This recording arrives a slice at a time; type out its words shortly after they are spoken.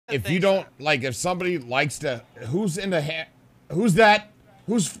if you don't like, if somebody likes to, who's in the who's that?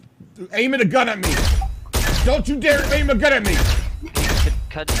 Who's aiming a gun at me? Don't you dare aim a gun at me!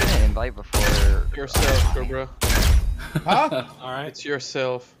 Cut an invite before yourself, bro. Huh? All right, it's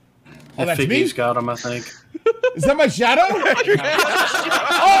yourself. Oh, that's me. Got him, I think. Is that my shadow? Oh,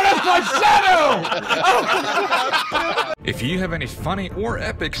 that's my shadow! If you have any funny or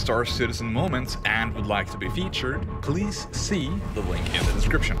epic Star Citizen moments and would like to be featured, please see the link in the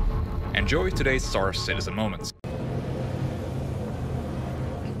description. Enjoy today's Star Citizen moments.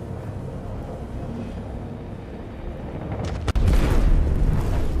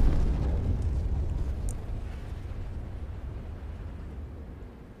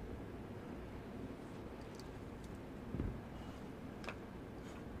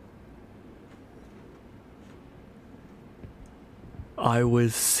 I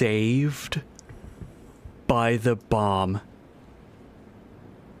was saved by the bomb.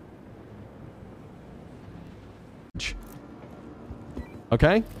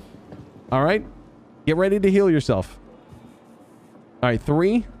 Okay? Alright. Get ready to heal yourself. Alright,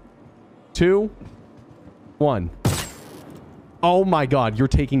 3, 2, 1. Oh my god, you're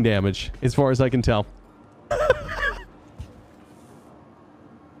taking damage, as far as I can tell.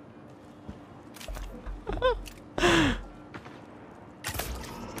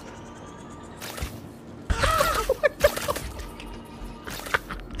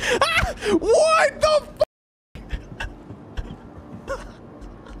 What the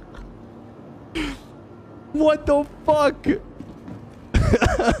f- What the fuck?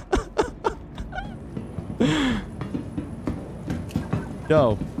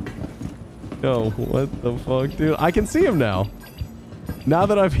 Yo. Yo, what the fuck, dude? I can see him now. Now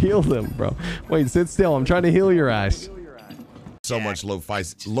that I've healed him, bro. Wait, sit still. I'm trying to heal your ass. So much lo-fi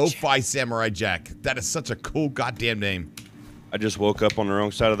Samurai Jack. That is such a cool goddamn name. I just woke up on the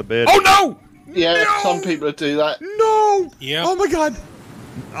wrong side of the bed. Oh no! Yeah, no! some people do that. No! Yeah. Oh my god.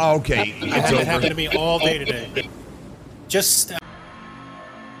 Okay, it's over. It happened to me all day today. Just.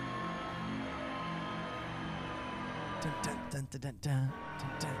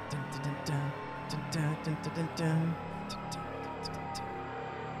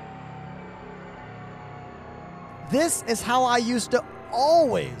 This is how I used to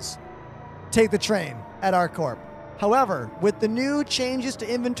always take the train at our corp. However, with the new changes to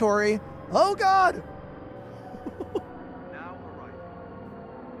inventory, oh god!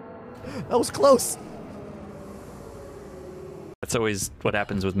 That was close. That's always what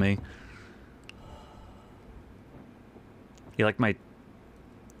happens with me. You like my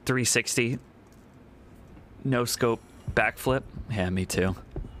 360 no scope backflip? Yeah, me too.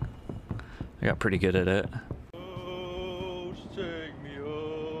 I got pretty good at it.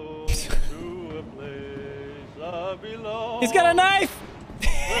 He's got a knife!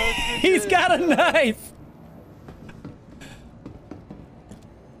 He's got a knife!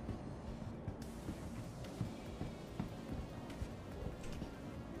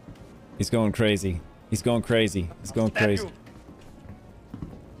 He's going crazy. He's going crazy. He's going crazy.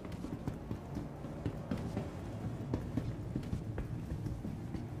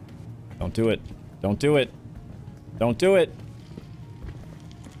 Don't do it. Don't do it. Don't do it.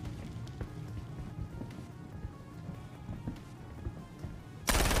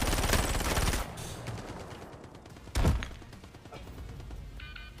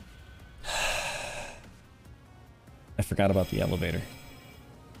 I forgot about the elevator.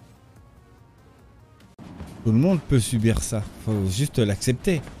 Tout le monde peut subir ça. Faut juste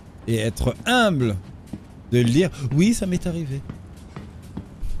l'accepter. Et être humble. De le dire. Oui, ça m'est arrivé.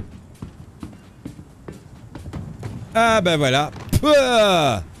 Ah ben voilà.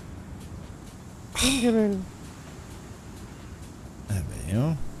 Pouah ah ben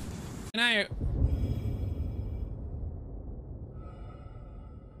non.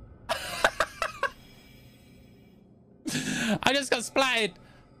 I just got splatted.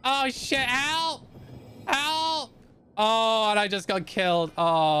 Oh shit, help! Help! Oh, and I just got killed.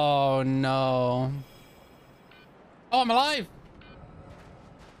 Oh no. Oh, I'm alive.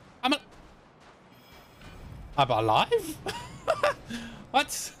 I'm alive?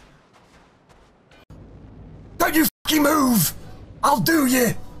 What? Don't you fucking move! I'll do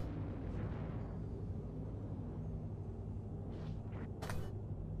you!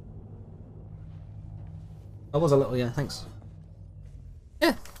 I was a little, yeah, thanks.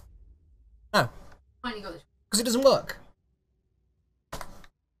 Yeah. Oh. Because it doesn't work.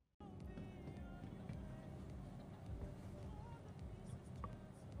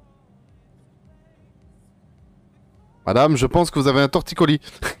 Madame, je pense que vous avez un torticolis.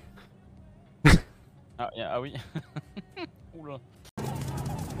 Ah oui. Oula.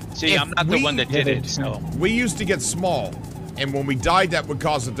 See, I'm not the one that did it, so. We used to get small, and when we died, that would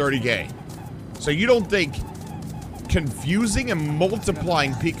cause a 30K. So you don't think confusing and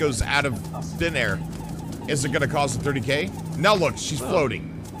multiplying picos out of thin air is it going to cause a 30K? Now look, she's floating.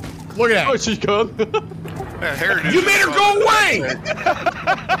 Look at that. Oh, she's gone. You made her go away!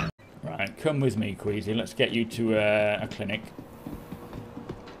 Right, come with me, Queasy. Let's get you to a clinic.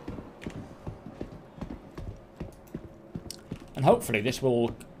 And hopefully this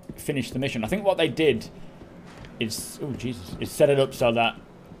will finish the mission. I think what they did is, oh Jesus, is set it up so that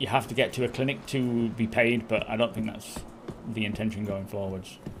you have to get to a clinic to be paid, but I don't think that's the intention going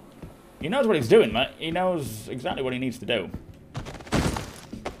forwards. He knows what he's doing, mate. He knows exactly what he needs to do.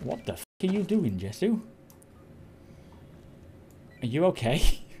 What the f*** are you doing, Jesu? Are you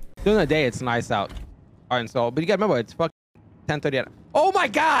okay? During the day, it's nice out. Alright, so, but you gotta remember, it's fucking 10:30. Oh my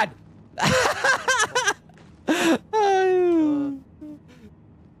god!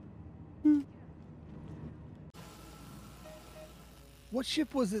 What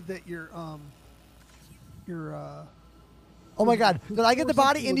ship was it that your Oh my god, did I get the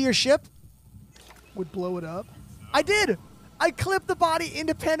body into your ship? Would blow it up? I did! I clipped the body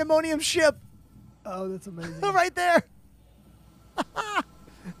into Pandemonium ship! Oh, that's amazing. Right there!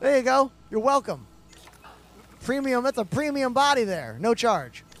 There you go. You're welcome. Premium, that's a premium body there. No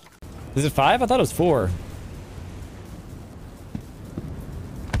charge. Is it 5? I thought it was 4.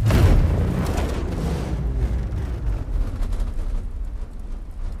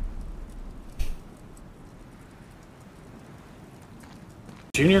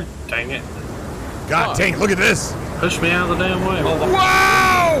 Junior, dang it. God dang, look at this. Push me out of the damn way.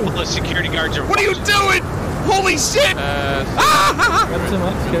 Whoa! All the security guards are. What are you doing? Holy shit!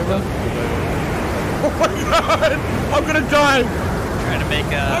 Oh my god! I'm gonna die! Trying to make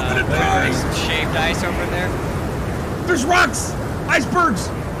some shaved ice over there. There's rocks! Icebergs!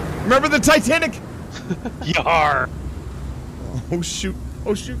 Remember the Titanic? Yar! Oh shoot.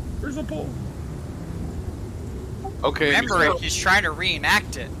 Oh shoot. There's a pole. Okay. Remember it, he's trying to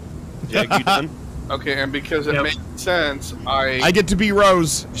reenact it. Yeah, you done? Okay, and because it made sense, I get to be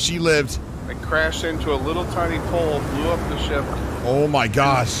Rose. She lived. I crashed into a little tiny pole, blew up the ship. Oh my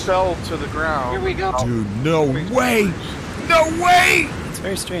gosh. Fell to the ground. Here we go. Dude, no way! No way! It's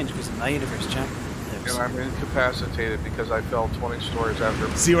very strange because in my universe, Jack lives. And I'm incapacitated because I fell 20 stories after.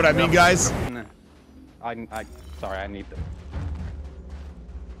 See what I mean, guys? Sorry, I need them.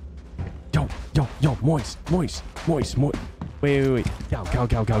 Yo, moist. Wait.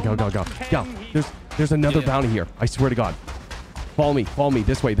 Go. There's another bounty here. I swear to God. Follow me.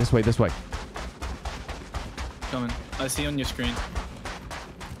 This way. Coming. I see on your screen.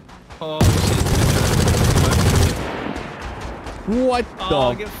 Oh, shit. What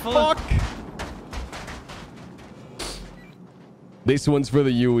the fuck? This one's for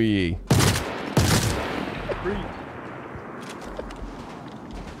the UE.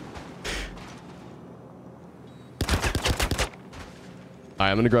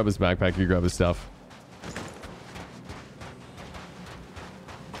 Alright, I'm gonna grab his backpack. You grab his stuff.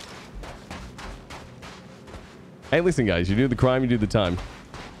 Hey, listen, guys. You do the crime, you do the time.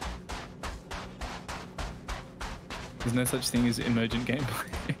 There's no such thing as emergent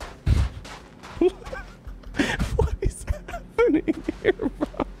gameplay. What is happening here, bro?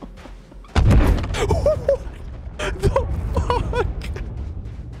 What the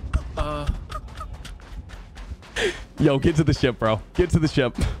fuck? Yo, get to the ship, bro. Get to the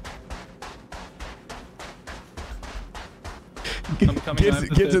ship. Get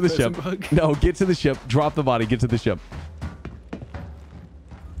to the ship. No, get to the ship. Drop the body. Get to the ship.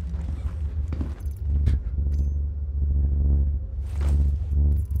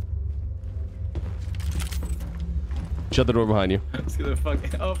 Shut the door behind you. Let's get the fuck.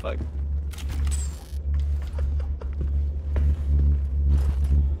 Oh, fuck.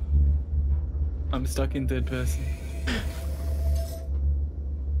 I'm stuck in third person.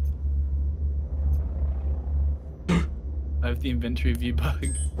 I have the inventory view bug.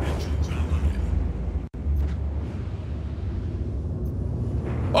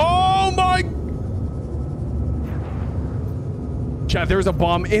 Oh my! Chat, there's a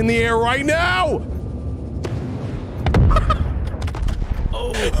bomb in the air right now!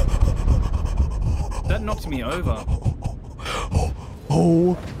 Oh! That knocked me over.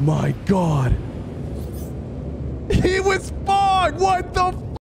 Oh my god! He was Fog! What the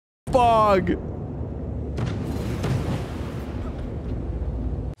Fog?